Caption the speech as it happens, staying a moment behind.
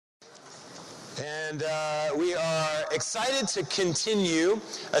And we are excited to continue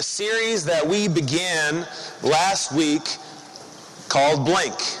a series that we began last week called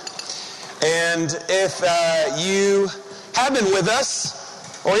Blank. And if you have been with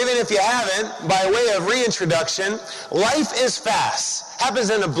us, or even if you haven't, by way of reintroduction, life is fast. Happens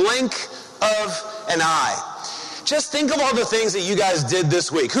in a blink of an eye. Just think of all the things that you guys did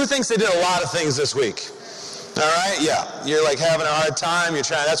this week. Who thinks they did a lot of things this week? All right, yeah. You're like having a hard time.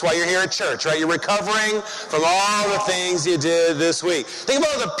 That's why you're here at church, right? You're recovering from all the things you did this week. Think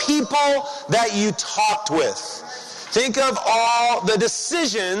about the people that you talked with. Think of all the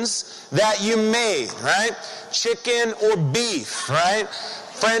decisions that you made, right? Chicken or beef, right?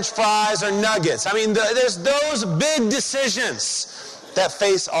 French fries or nuggets. I mean, there's those big decisions that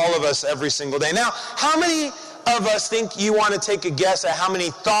face all of us every single day. Now, how many of us think you want to take a guess at how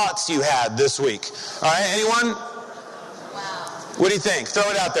many thoughts you had this week? All right, anyone? Wow. What do you think? Throw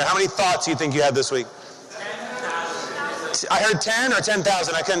it out there. How many thoughts do you think you had this week? 10,000. I heard 10 or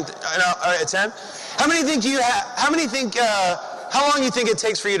 10,000. I couldn't. All right, 10. How many think you have? How many think? How long do you think it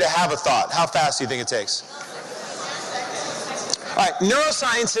takes for you to have a thought? How fast do you think it takes? All right,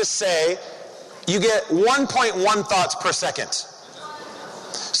 neuroscientists say you get 1.1 thoughts per second.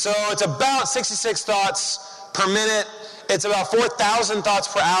 So it's about 66 thoughts per minute. It's about 4,000 thoughts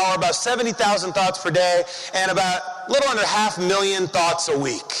per hour, about 70,000 thoughts per day, and about a little under 500,000 thoughts a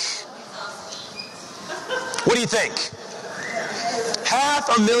week. What do you think?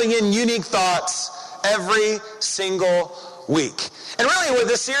 500,000 unique thoughts every single week. And really what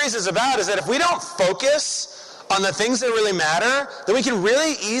this series is about is that if we don't focus on the things that really matter, then we can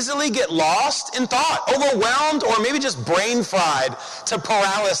really easily get lost in thought, overwhelmed, or maybe just brain fried to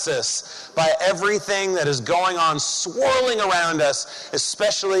paralysis by everything that is going on, swirling around us,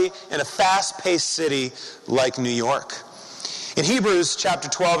 especially in a fast-paced city like New York. In Hebrews chapter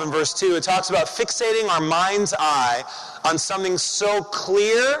 12 and verse 2, it talks about fixating our mind's eye on something so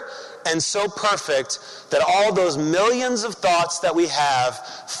clear and so perfect that all those millions of thoughts that we have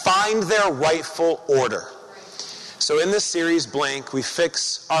find their rightful order. So in this series, Blank, we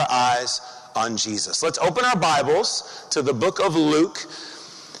fix our eyes on Jesus. Let's open our Bibles to the book of Luke,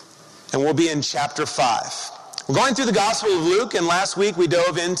 and we'll be in chapter 5. We're going through the Gospel of Luke, and last week we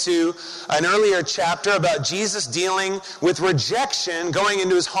dove into an earlier chapter about Jesus dealing with rejection going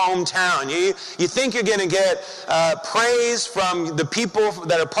into his hometown. You think you're going to get praise from the people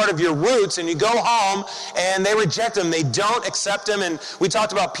that are part of your roots, and you go home and they reject him. They don't accept him, and we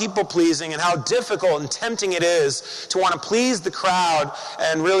talked about people pleasing and how difficult and tempting it is to want to please the crowd,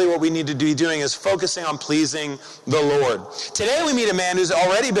 and really what we need to be doing is focusing on pleasing the Lord. Today we meet a man who's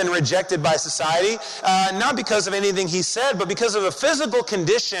already been rejected by society, not because of anything he said, but because of a physical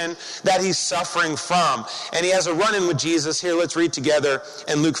condition that he's suffering from. And he has a run-in with Jesus. Here, let's read together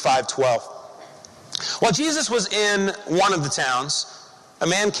in Luke 5:12. While Jesus was in one of the towns, a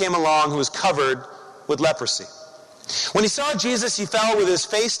man came along who was covered with leprosy. When he saw Jesus, he fell with his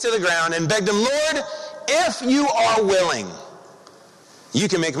face to the ground and begged him, "Lord, if you are willing, you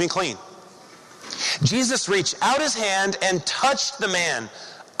can make me clean." Jesus reached out his hand and touched the man.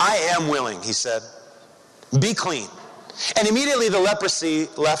 "I am willing," he said. "Be clean." And immediately the leprosy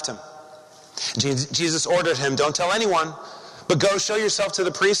left him. Jesus ordered him, "Don't tell anyone, but go show yourself to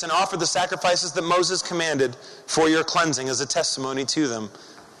the priests and offer the sacrifices that Moses commanded for your cleansing as a testimony to them."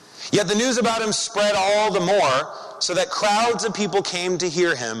 Yet the news about him spread all the more, so that crowds of people came to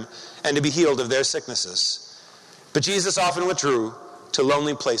hear him and to be healed of their sicknesses. But Jesus often withdrew to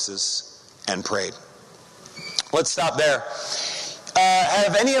lonely places and prayed. Let's stop there.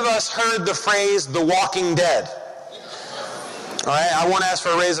 Have any of us heard the phrase, "The Walking Dead"? All right, I won't ask for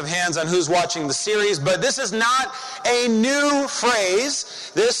a raise of hands on who's watching the series, but this is not a new phrase.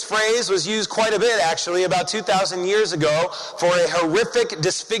 This phrase was used quite a bit, actually, about 2,000 years ago for a horrific,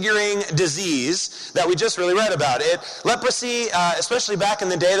 disfiguring disease that we just really read about. Leprosy, especially back in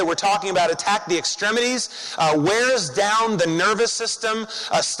the day that we're talking about, attacked the extremities, wears down the nervous system,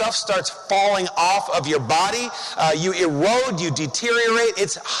 stuff starts falling off of your body, you erode, you deteriorate,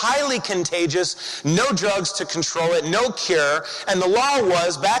 it's highly contagious, no drugs to control it, no cure. And the law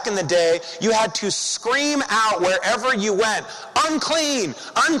was, back in the day, you had to scream out wherever you went, "Unclean,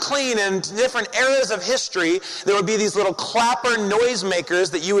 unclean." And in different eras of history, there would be these little clapper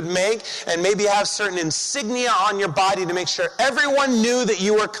noisemakers that you would make and maybe have certain insignia on your body to make sure everyone knew that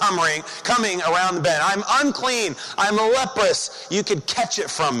you were coming around the bend. "I'm unclean. I'm leprous. You could catch it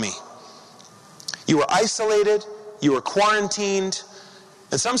from me." You were isolated. You were quarantined.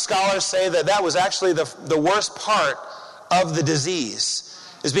 And some scholars say that that was actually the worst part of the disease,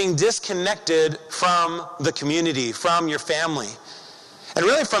 is being disconnected from the community, from your family. And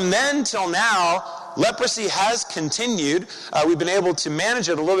really from then till now, leprosy has continued. We've been able to manage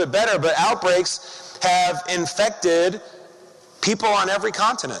it a little bit better, but outbreaks have infected people on every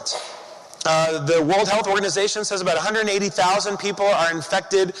continent. The World Health Organization says about 180,000 people are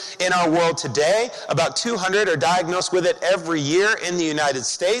infected in our world today. About 200 are diagnosed with it every year in the United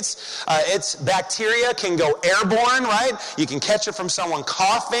States. Its bacteria can go airborne, right? You can catch it from someone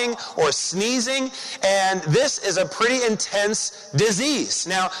coughing or sneezing. And this is a pretty intense disease.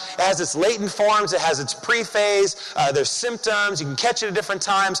 Now, it has its latent forms. It has its prephase. There's symptoms. You can catch it at different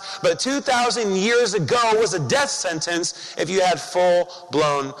times. But 2,000 years ago was a death sentence if you had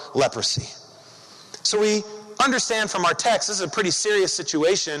full-blown leprosy. So we understand from our text, this is a pretty serious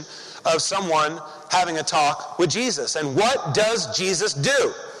situation of someone having a talk with Jesus. And what does Jesus do?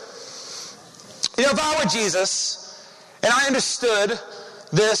 You know, if I were Jesus and I understood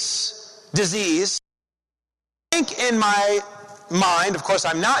this disease, I think in my mind, of course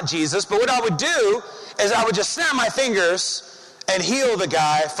I'm not Jesus, but what I would do is I would just snap my fingers and heal the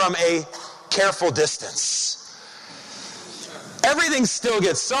guy from a careful distance. Everything still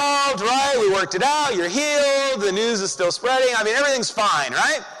gets solved, right? We worked it out. You're healed. The news is still spreading. I mean, everything's fine,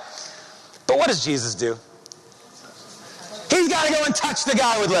 right? But what does Jesus do? He's got to go and touch the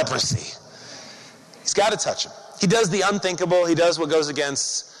guy with leprosy. He's got to touch him. He does the unthinkable. He does what goes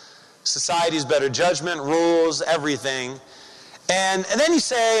against society's better judgment, rules, everything. And then you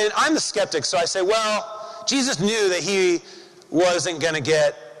say, and I'm the skeptic, so I say, well, Jesus knew that he wasn't going to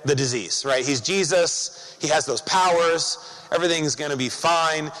get the disease, right? He's Jesus. He has those powers. Everything's going to be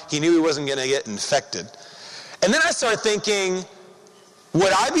fine. He knew he wasn't going to get infected. And then I start thinking,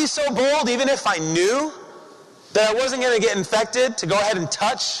 would I be so bold, even if I knew that I wasn't going to get infected, to go ahead and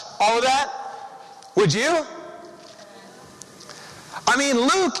touch all of that? Would you? I mean,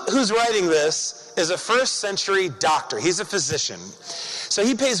 Luke, who's writing this, is a first century doctor. He's a physician. So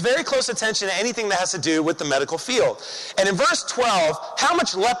he pays very close attention to anything that has to do with the medical field. And in verse 12, how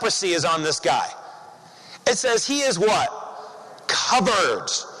much leprosy is on this guy? It says he is what? Covered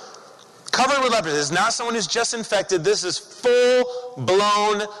with leprosy. This is not someone who's just infected. This is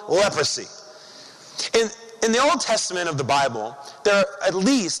full-blown leprosy. In the Old Testament of the Bible, there are at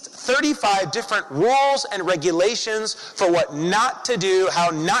least 35 different rules and regulations for what not to do, how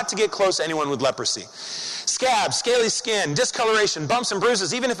not to get close to anyone with leprosy. Scabs, scaly skin, discoloration, bumps and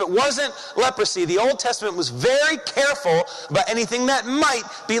bruises. Even if it wasn't leprosy, the Old Testament was very careful about anything that might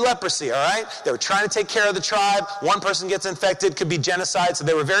be leprosy, all right? They were trying to take care of the tribe. One person gets infected, could be genocide, so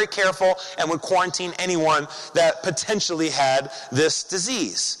they were very careful and would quarantine anyone that potentially had this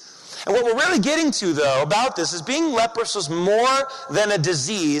disease. And what we're really getting to, though, about this is being leprous was more than a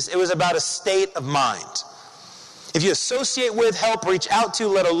disease. It was about a state of mind. If you associate with, help, reach out to,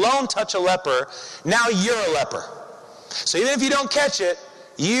 let alone touch a leper, now you're a leper. So even if you don't catch it,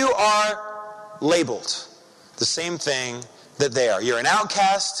 you are labeled the same thing that they are. You're an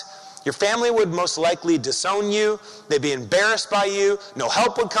outcast. Your family would most likely disown you. They'd be embarrassed by you. No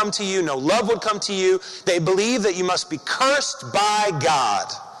help would come to you. No love would come to you. They believe that you must be cursed by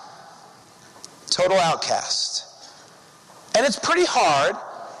God. Total outcast. And it's pretty hard,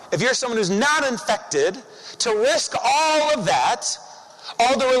 if you're someone who's not infected, to risk all of that,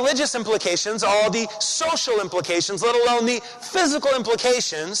 all the religious implications, all the social implications, let alone the physical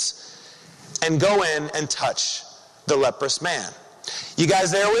implications, and go in and touch the leprous man. You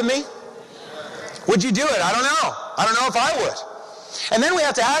guys there with me? Would you do it? I don't know. I don't know if I would. And then we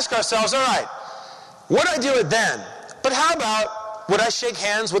have to ask ourselves, all right, would I do it then? But how about, would I shake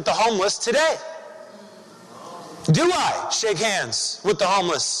hands with the homeless today? Do I shake hands with the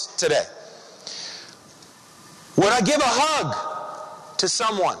homeless today? Would I give a hug to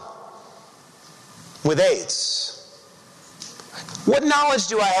someone with AIDS? What knowledge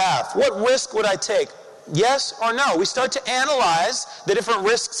do I have? What risk would I take? Yes or no? We start to analyze the different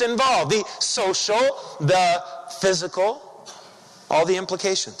risks involved, the social, the physical, all the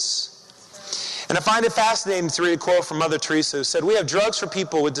implications. And I find it fascinating to read a quote from Mother Teresa, who said, "We have drugs for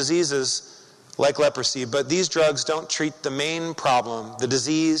people with diseases like leprosy, but these drugs don't treat the main problem, the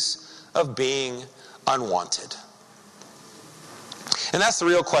disease of being unwanted." And that's the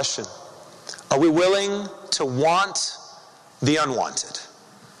real question. Are we willing to want the unwanted?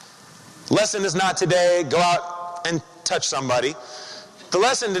 Lesson is not today, go out and touch somebody. The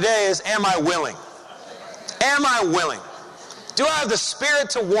lesson today is, am I willing? Am I willing? Do I have the spirit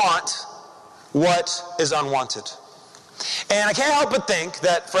to want what is unwanted? And I can't help but think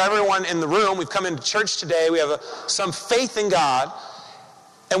that for everyone in the room, we've come into church today, we have some faith in God,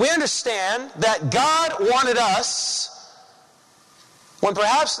 and we understand that God wanted us when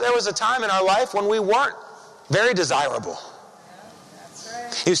perhaps there was a time in our life when we weren't very desirable.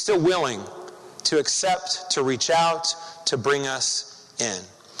 He was still willing to accept, to reach out, to bring us in.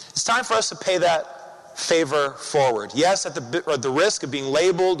 It's time for us to pay that favor forward. Yes, at the risk of being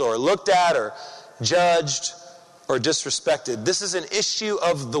labeled or looked at or judged or disrespected. This is an issue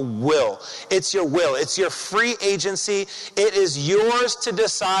of the will. It's your will. It's your free agency. It is yours to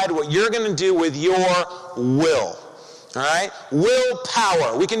decide what you're going to do with your will. All right?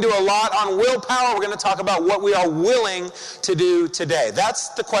 Willpower. We can do a lot on willpower. We're going to talk about what we are willing to do today. That's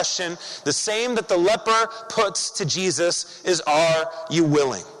the question. The same that the leper puts to Jesus is, are you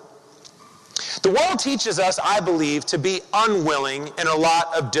willing? The world teaches us, I believe, to be unwilling in a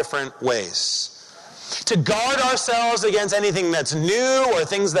lot of different ways. To guard ourselves against anything that's new or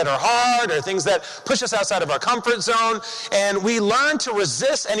things that are hard or things that push us outside of our comfort zone. And we learn to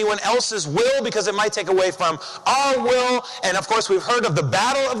resist anyone else's will because it might take away from our will. And of course, we've heard of the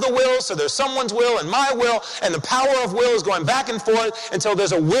battle of the will. So there's someone's will and my will, and the power of will is going back and forth until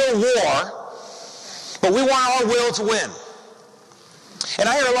there's a will war. But we want our will to win. And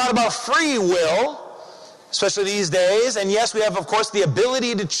I hear a lot about free will, especially these days. And yes, we have, of course, the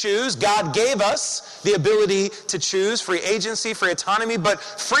ability to choose. God gave us the ability to choose, free agency, free autonomy. But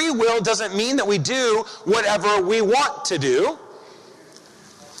free will doesn't mean that we do whatever we want to do.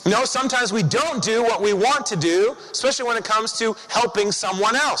 No, sometimes we don't do what we want to do, especially when it comes to helping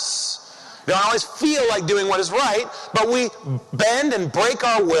someone else. We don't always feel like doing what is right, but we bend and break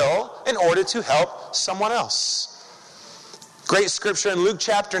our will in order to help someone else. Great scripture in Luke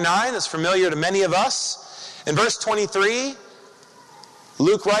chapter 9 that's familiar to many of us. In verse 23,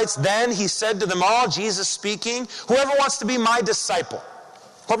 Luke writes, "Then he said to them all," Jesus speaking, "whoever wants to be my disciple,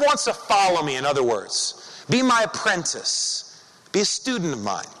 whoever wants to follow me, in other words, be my apprentice, be a student of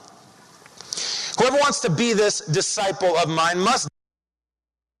mine. Whoever wants to be this disciple of mine must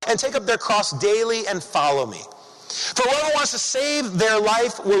and take up their cross daily and follow me. For whoever wants to save their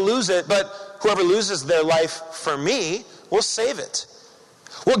life will lose it, but whoever loses their life for me will save it.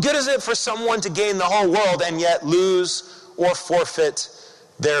 What good is it for someone to gain the whole world and yet lose or forfeit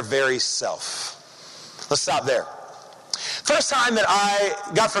their very self?" Let's stop there. First time that I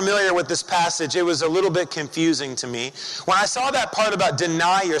got familiar with this passage, it was a little bit confusing to me. When I saw that part about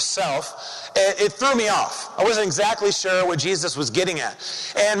deny yourself, it threw me off. I wasn't exactly sure what Jesus was getting at.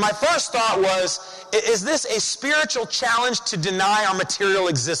 And my first thought was, is this a spiritual challenge to deny our material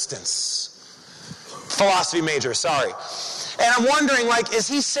existence? Philosophy major, sorry. And I'm wondering, is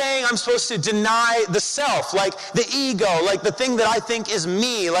he saying I'm supposed to deny the self, the ego, the thing that I think is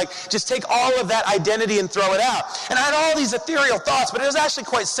me, just take all of that identity and throw it out? And I had all these ethereal thoughts, but it was actually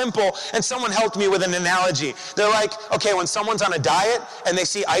quite simple, and someone helped me with an analogy. They're like, okay, when someone's on a diet and they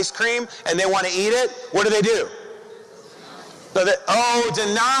see ice cream and they want to eat it, what do?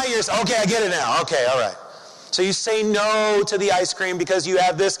 Deny yourself. Okay, I get it now. Okay, all right. So you say no to the ice cream because you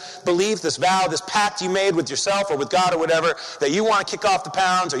have this belief, this vow, this pact you made with yourself or with God or whatever, that you want to kick off the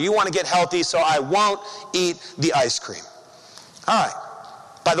pounds or you want to get healthy, so I won't eat the ice cream. All right.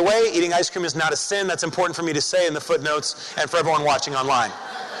 By the way, eating ice cream is not a sin. That's important for me to say in the footnotes and for everyone watching online.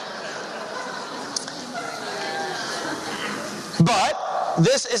 But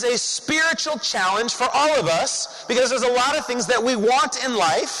this is a spiritual challenge for all of us because there's a lot of things that we want in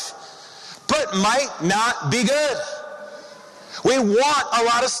life but might not be good. We want a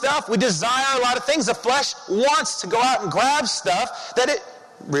lot of stuff. We desire a lot of things. The flesh wants to go out and grab stuff that it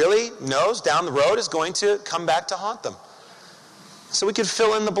really knows down the road is going to come back to haunt them. So we could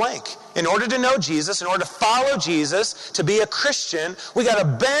fill in the blank. In order to know Jesus, in order to follow Jesus, to be a Christian, we got to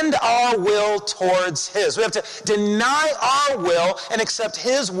bend our will towards His. We have to deny our will and accept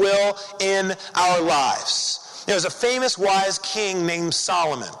His will in our lives. There's a famous wise king named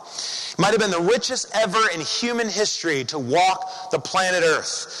Solomon. Might have been the richest ever in human history to walk the planet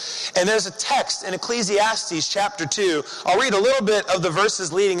Earth. And there's a text in Ecclesiastes chapter 2. I'll read a little bit of the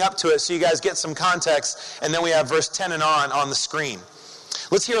verses leading up to it so you guys get some context. And then we have verse 10 and on the screen.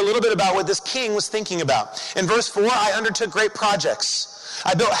 Let's hear a little bit about what this king was thinking about. In verse 4, "I undertook great projects.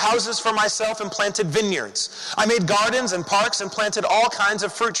 I built houses for myself and planted vineyards. I made gardens and parks and planted all kinds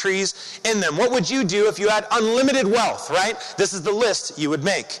of fruit trees in them." What would you do if you had unlimited wealth, right? This is the list you would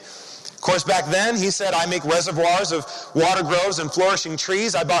make. Of course, back then, he said, "I make reservoirs of water groves and flourishing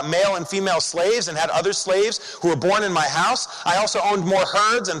trees. I bought male and female slaves and had other slaves who were born in my house. I also owned more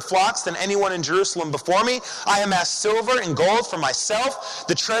herds and flocks than anyone in Jerusalem before me. I amassed silver and gold for myself,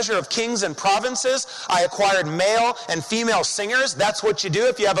 the treasure of kings and provinces. I acquired male and female singers." That's what you do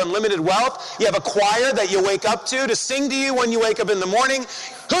if you have unlimited wealth. You have a choir that you wake up to sing to you when you wake up in the morning.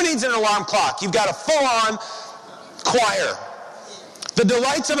 Who needs an alarm clock? You've got a full-on choir. The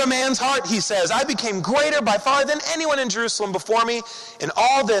delights of a man's heart, he says, I became greater by far than anyone in Jerusalem before me. In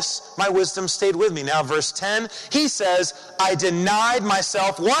all this, my wisdom stayed with me. Now, verse 10, he says, I denied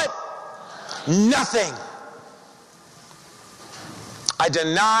myself what? Nothing. I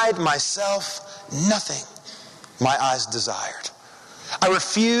denied myself nothing my eyes desired. I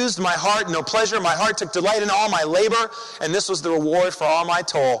refused my heart no pleasure. My heart took delight in all my labor, and this was the reward for all my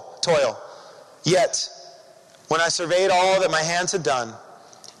toil. Yet, when I surveyed all that my hands had done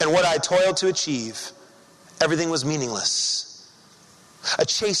and what I toiled to achieve, everything was meaningless. A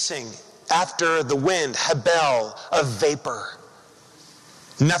chasing after the wind, habel, a vapor.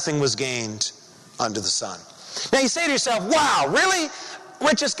 Nothing was gained under the sun. Now you say to yourself, wow, really?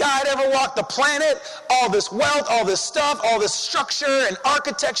 Richest guy that ever walked the planet, all this wealth, all this stuff, all this structure and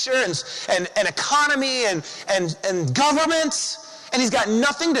architecture and economy and government, and he's got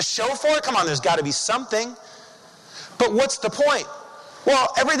nothing to show for it? Come on, there's got to be something. But what's the point?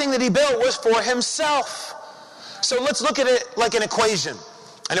 Well, everything that he built was for himself. So let's look at it like an equation.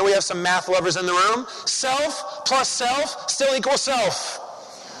 I know we have some math lovers in the room. Self plus self still equals self.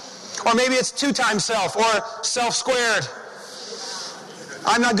 Or maybe it's 2 times self, or self squared.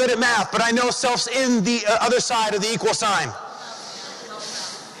 I'm not good at math, but I know self's in the other side of the equal sign.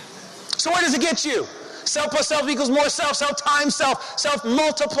 So where does it get you? Self plus self equals more self. Self times self. Self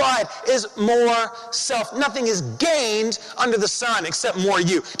multiplied is more self. Nothing is gained under the sun except more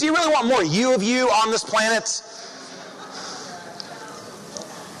you. Do you really want more you of you on this planet?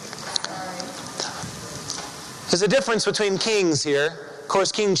 There's a difference between kings here. Of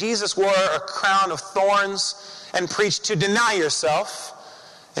course, King Jesus wore a crown of thorns and preached to deny yourself.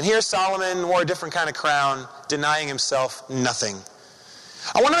 And here Solomon wore a different kind of crown, denying himself nothing.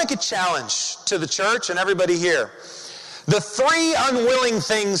 I want to make a challenge to the church and everybody here. The 3 unwilling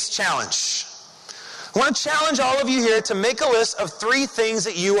things challenge. I want to challenge all of you here to make a list of 3 things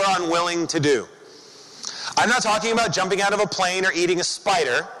that you are unwilling to do. I'm not talking about jumping out of a plane or eating a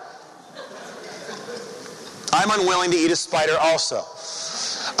spider. I'm unwilling to eat a spider also.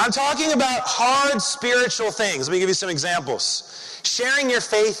 I'm talking about hard spiritual things. Let me give you some examples. Sharing your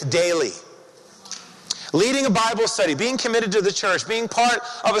faith daily. Leading a Bible study, being committed to the church, being part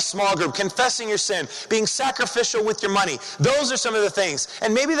of a small group, confessing your sin, being sacrificial with your money. Those are some of the things.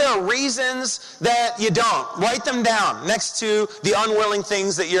 And maybe there are reasons that you don't. Write them down next to the unwilling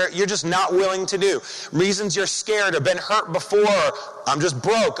things that you're just not willing to do. Reasons you're scared or been hurt before. I'm just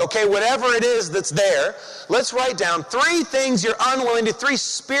broke. Okay, whatever it is that's there, let's write down 3 things you're unwilling to do. 3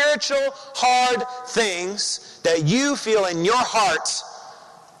 spiritual, hard things that you feel in your heart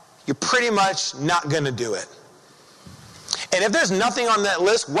you're pretty much not going to do it. And if there's nothing on that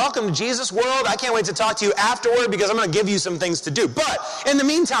list, welcome to Jesus World. I can't wait to talk to you afterward because I'm going to give you some things to do. But in the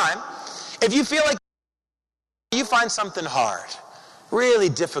meantime, if you feel like you find something hard, really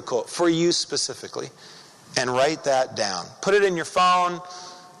difficult for you specifically, and write that down. Put it in your phone,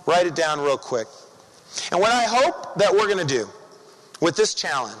 write it down real quick. And what I hope that we're going to do with this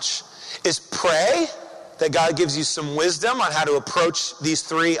challenge is pray that God gives you some wisdom on how to approach these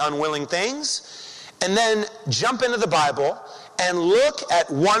 3 unwilling things, and then jump into the Bible and look at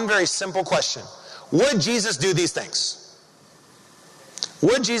one very simple question. Would Jesus do these things?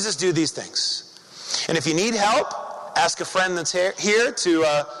 Would Jesus do these things? And if you need help, ask a friend that's here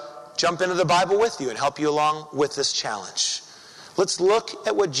to jump into the Bible with you and help you along with this challenge. Let's look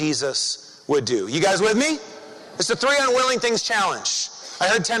at what Jesus would do. You guys with me? It's the 3 unwilling things challenge. I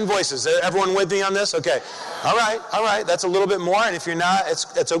heard 10 voices. Everyone with me on this? Okay. All right. That's a little bit more. And if you're not,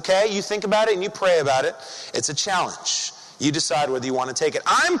 it's okay. You think about it and you pray about it. It's a challenge. You decide whether you want to take it.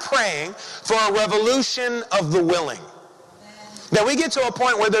 I'm praying for a revolution of the willing. That we get to a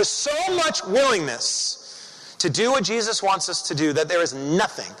point where there's so much willingness to do what Jesus wants us to do that there is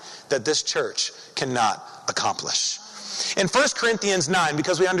nothing that this church cannot accomplish. In 1 Corinthians 9,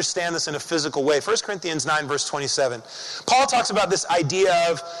 because we understand this in a physical way, 1 Corinthians 9, verse 27, Paul talks about this idea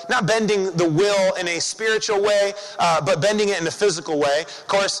of not bending the will in a spiritual way, but bending it in a physical way. Of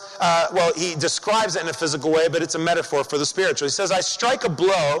course, he describes it in a physical way, but it's a metaphor for the spiritual. He says, I strike a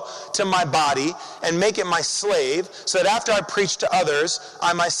blow to my body and make it my slave, so that after I preach to others,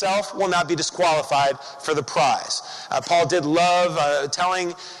 I myself will not be disqualified for the prize. Paul did love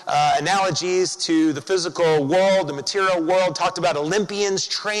telling analogies to the physical world, the material superhero world talked about Olympians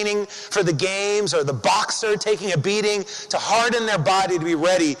training for the games, or the boxer taking a beating to harden their body to be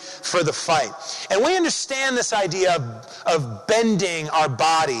ready for the fight. And we understand this idea of bending our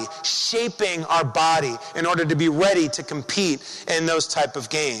body, shaping our body in order to be ready to compete in those type of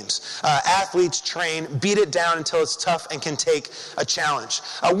games. Athletes train, beat it down until it's tough and can take a challenge.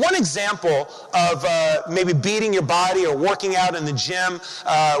 One example of maybe beating your body or working out in the gym,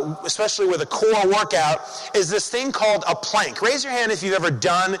 especially with a core workout, is this thing called a plank. Raise your hand if you've ever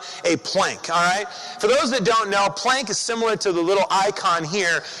done a plank, all right? For those that don't know, plank is similar to the little icon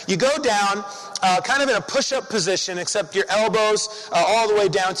here. You go down kind of in a push-up position, except your elbows all the way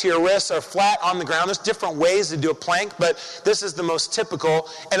down to your wrists are flat on the ground. There's different ways to do a plank, but this is the most typical.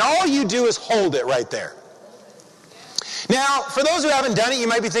 And all you do is hold it right there. Now, for those who haven't done it, you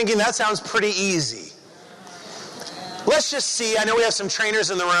might be thinking, that sounds pretty easy. Let's just see. I know we have some trainers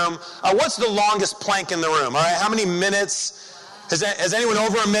in the room. What's the longest plank in the room? All right, how many minutes? Has anyone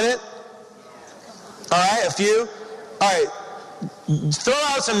over a minute? All right, a few? All right, throw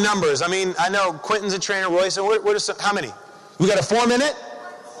out some numbers. I mean, I know Quentin's a trainer. Royce, what are some, how many? We got a 4 minute?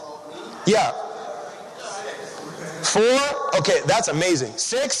 Yeah. 4? Okay, that's amazing.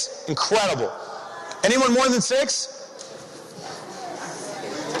 6? Incredible. Anyone more than 6?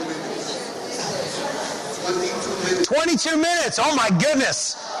 22 minutes. Oh my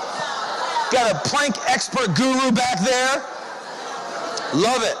goodness. Got a plank expert guru back there.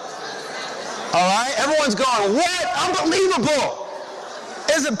 Love it. All right. Everyone's going, what? Unbelievable.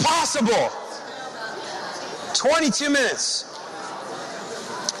 Is it possible? 22 minutes.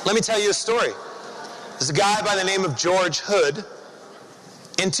 Let me tell you a story. There's a guy by the name of George Hood.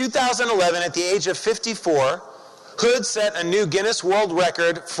 In 2011, at the age of 54, Hood set a new Guinness World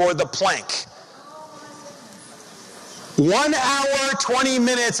Record for the plank. 1 hour, 20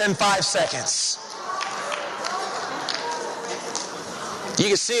 minutes, and 5 seconds. You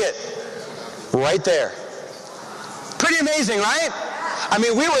can see it right there. Pretty amazing, right? I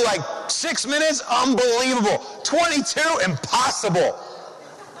mean, we were like 6 minutes, unbelievable. 22, impossible.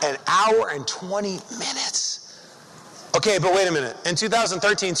 An hour and 20 minutes. Okay, but wait a minute. In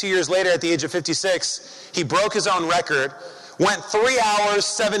 2013, 2 years later, at the age of 56, he broke his own record, went 3 hours,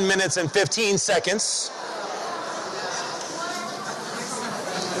 7 minutes, and 15 seconds.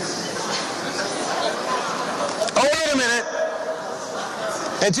 Oh, wait a minute.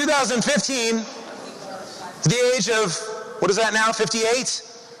 In 2015, at the age of, what is that now, 58?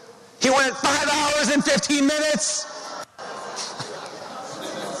 He went 5 hours and 15 minutes.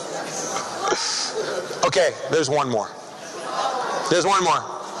 Okay, there's one more. There's one more.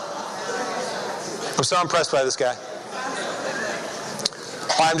 I'm so impressed by this guy.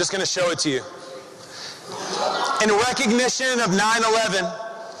 I'm just going to show it to you. In recognition of 9/11,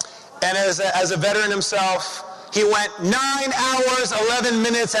 and as a veteran himself, he went 9 hours, 11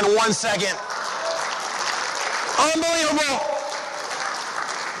 minutes, and 1 second. Unbelievable.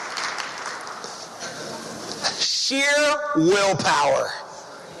 Sheer willpower.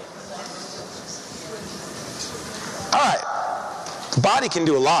 All right. The body can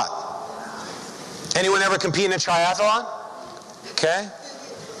do a lot. Anyone ever compete in a triathlon? Okay.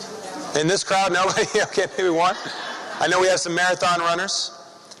 In this crowd, nobody? Okay, maybe one. I know we have some marathon runners.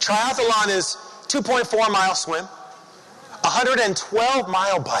 Triathlon is 2.4 mile swim, 112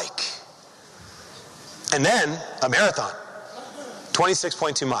 mile bike, and then a marathon,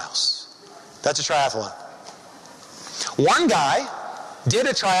 26.2 miles. That's a triathlon. One guy did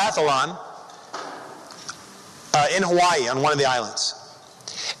a triathlon in Hawaii on one of the islands.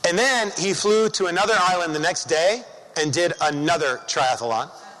 And then he flew to another island the next day and did another triathlon.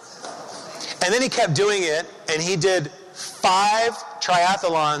 And then he kept doing it, and he did 5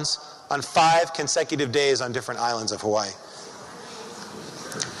 triathlons on 5 consecutive days on different islands of Hawaii.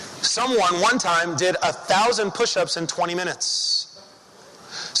 Someone one time did 1,000 push-ups in 20 minutes.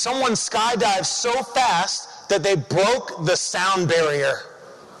 Someone skydived so fast that they broke the sound barrier.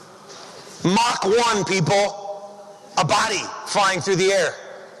 Mach 1, people. A body flying through the air.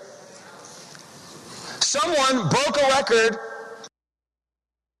 Someone broke a record.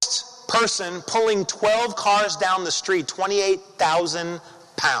 Person pulling 12 cars down the street, 28,000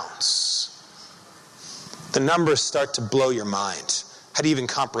 pounds. The numbers start to blow your mind. How do you even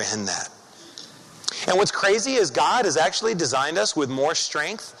comprehend that? And what's crazy is God has actually designed us with more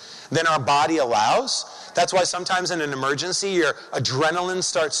strength than our body allows. That's why sometimes in an emergency, your adrenaline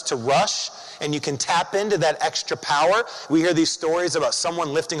starts to rush and you can tap into that extra power. We hear these stories about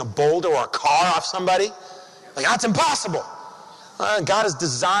someone lifting a boulder or a car off somebody. Like, that's impossible. God has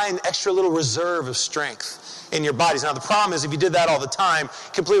designed extra little reserve of strength in your bodies. Now, the problem is if you did that all the time,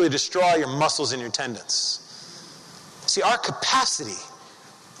 completely destroy your muscles and your tendons. See, our capacity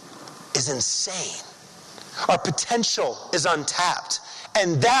is insane. Our potential is untapped.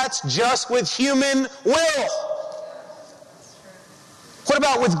 And that's just with human will. What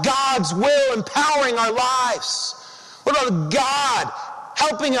about with God's will empowering our lives? What about God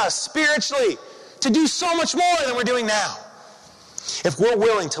helping us spiritually to do so much more than we're doing now? If we're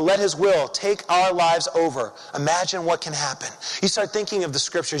willing to let His will take our lives over, imagine what can happen. You start thinking of the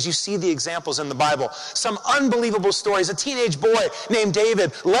scriptures. You see the examples in the Bible. Some unbelievable stories. A teenage boy named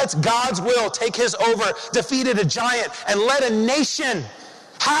David lets God's will take his over, defeated a giant, and led a nation.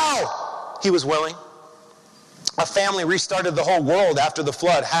 How? He was willing. A family restarted the whole world after the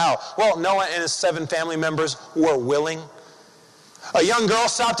flood. How? Well, Noah and his 7 family members were willing. A young girl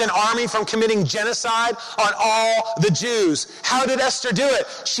stopped an army from committing genocide on all the Jews. How did Esther do it?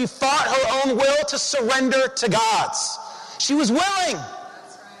 She fought her own will to surrender to God's. She was willing.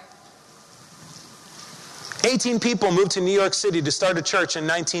 That's right. 18 people moved to New York City to start a church in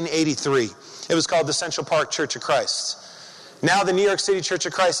 1983. It was called the Central Park Church of Christ. Now the New York City Church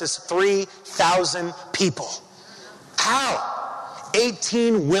of Christ is 3,000 people. How?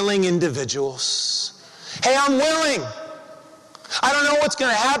 18 willing individuals. Hey, I'm willing. I don't know what's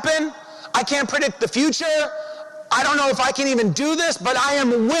going to happen. I can't predict the future. I don't know if I can even do this, but I am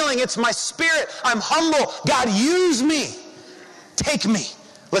willing. It's my spirit. I'm humble. God, use me. Take me.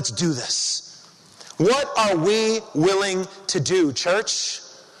 Let's do this. What are we willing to do, church?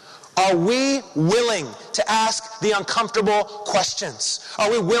 Are we willing to ask the uncomfortable questions?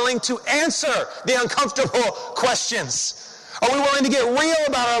 Are we willing to answer the uncomfortable questions? Are we willing to get real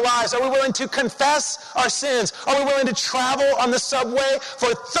about our lives? Are we willing to confess our sins? Are we willing to travel on the subway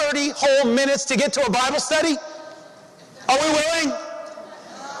for 30 whole minutes to get to a Bible study? Are we willing?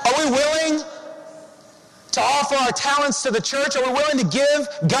 Are we willing to offer our talents to the church? Are we willing to give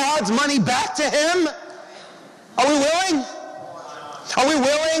God's money back to Him? Are we willing? Are we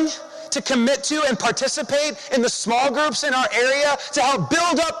willing to commit to and participate in the small groups in our area to help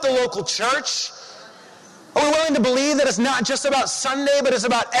build up the local church? Are we willing to believe that it's not just about Sunday, but it's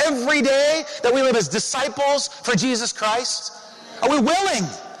about every day that we live as disciples for Jesus Christ? Are we willing?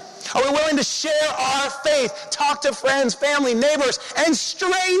 Are we willing to share our faith, talk to friends, family, neighbors, and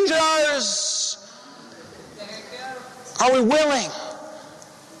strangers? Are we willing?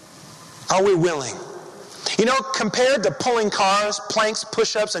 Are we willing? You know, compared to pulling cars, planks,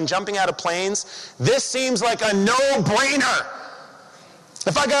 push-ups, and jumping out of planes, this seems like a no-brainer.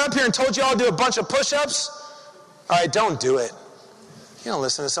 If I got up here and told you all to do a bunch of push-ups, all right, don't do it. You don't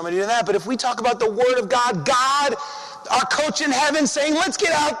listen to somebody do that. But if we talk about the Word of God, God, our coach in heaven saying, let's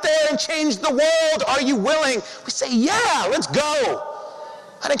get out there and change the world. Are you willing? We say, yeah, let's go.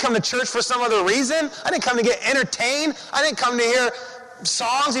 I didn't come to church for some other reason. I didn't come to get entertained. I didn't come to hear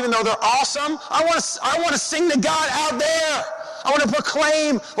songs, even though they're awesome. I want to sing to God out there. I want to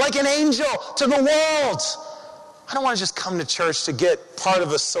proclaim like an angel to the world. I don't want to just come to church to get part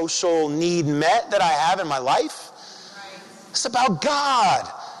of a social need met that I have in my life. It's about God.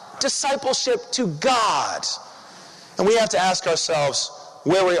 Discipleship to God. And we have to ask ourselves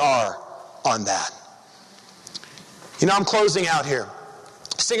where we are on that. You know, I'm closing out here.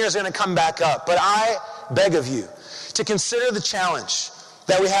 Singer's going to come back up. But I beg of you to consider the challenge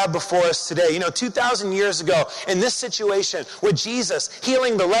that we have before us today. You know, 2,000 years ago, in this situation with Jesus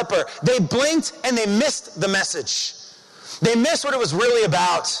healing the leper, they blinked and they missed the message. They missed what it was really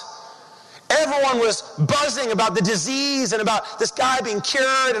about. Everyone was buzzing about the disease and about this guy being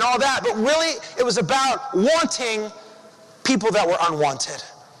cured and all that, but really it was about wanting people that were unwanted.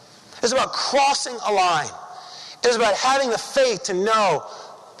 It was about crossing a line. It was about having the faith to know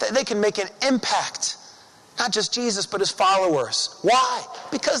that they can make an impact. Not just Jesus, but His followers. Why?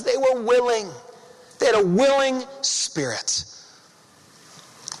 Because they were willing. They had a willing spirit.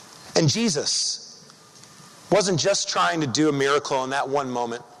 And Jesus wasn't just trying to do a miracle in that one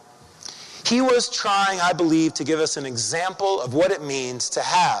moment. He was trying, I believe, to give us an example of what it means to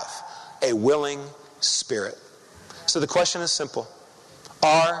have a willing spirit. So the question is simple.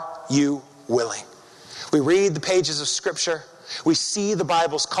 Are you willing? We read the pages of Scripture. We see the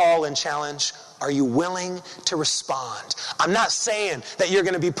Bible's call and challenge. Are you willing to respond? I'm not saying that you're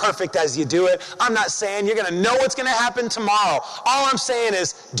going to be perfect as you do it. I'm not saying you're going to know what's going to happen tomorrow. All I'm saying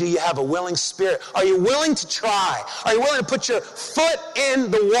is, do you have a willing spirit? Are you willing to try? Are you willing to put your foot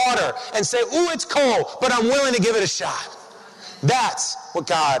in the water and say, ooh, it's cold, but I'm willing to give it a shot? That's what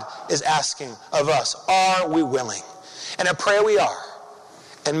God is asking of us. Are we willing? And I pray we are.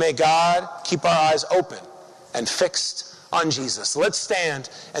 And may God keep our eyes open and fixed on Jesus. Let's stand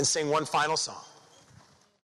and sing one final song.